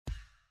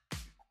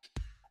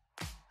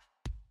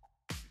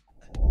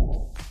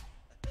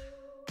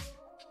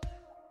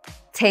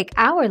Take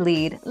our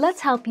lead, let's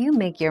help you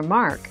make your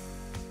mark.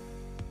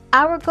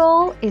 Our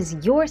goal is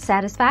your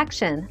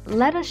satisfaction.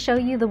 Let us show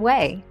you the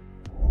way.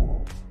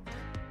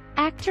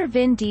 Actor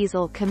Vin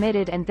Diesel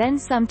committed and then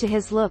some to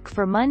his look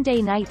for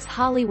Monday night's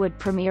Hollywood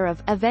premiere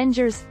of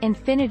Avengers: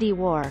 Infinity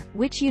War,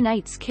 which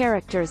unites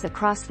characters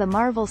across the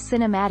Marvel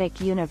Cinematic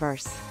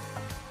Universe.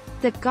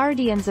 The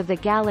Guardians of the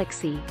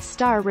Galaxy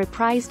star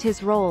reprised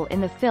his role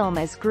in the film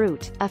as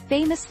Groot, a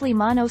famously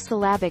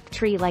monosyllabic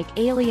tree-like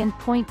alien.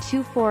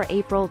 24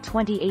 April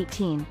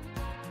 2018.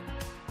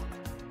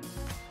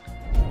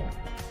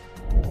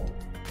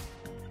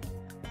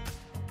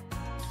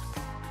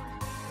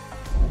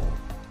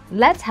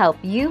 Let's help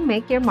you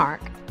make your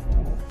mark.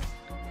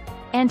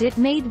 And it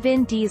made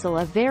Vin Diesel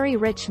a very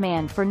rich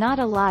man for not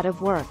a lot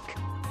of work.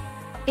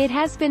 It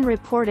has been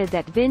reported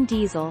that Vin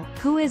Diesel,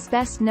 who is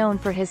best known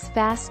for his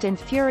Fast and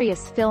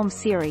Furious film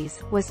series,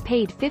 was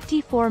paid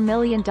 $54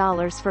 million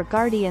for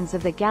Guardians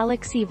of the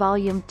Galaxy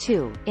Volume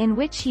 2, in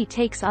which he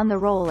takes on the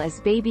role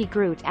as Baby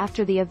Groot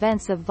after the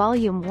events of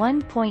Volume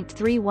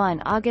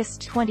 1.31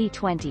 August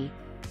 2020.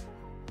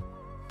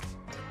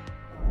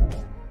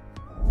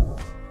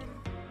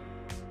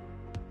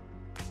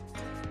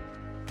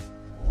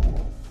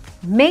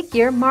 Make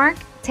your mark,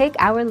 take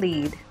our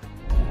lead.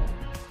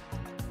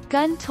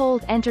 Gunn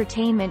told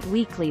Entertainment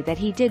Weekly that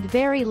he did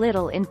very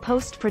little in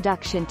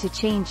post-production to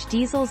change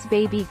Diesel's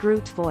Baby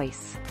Groot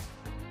voice.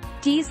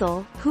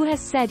 Diesel, who has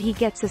said he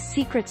gets a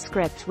secret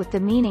script with the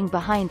meaning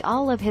behind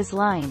all of his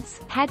lines,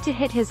 had to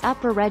hit his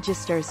upper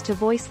registers to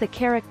voice the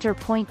character.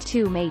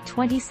 2 May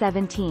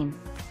 2017.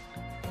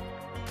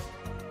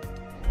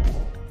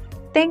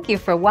 Thank you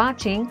for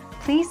watching.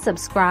 Please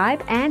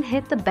subscribe and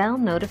hit the bell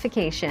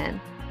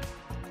notification.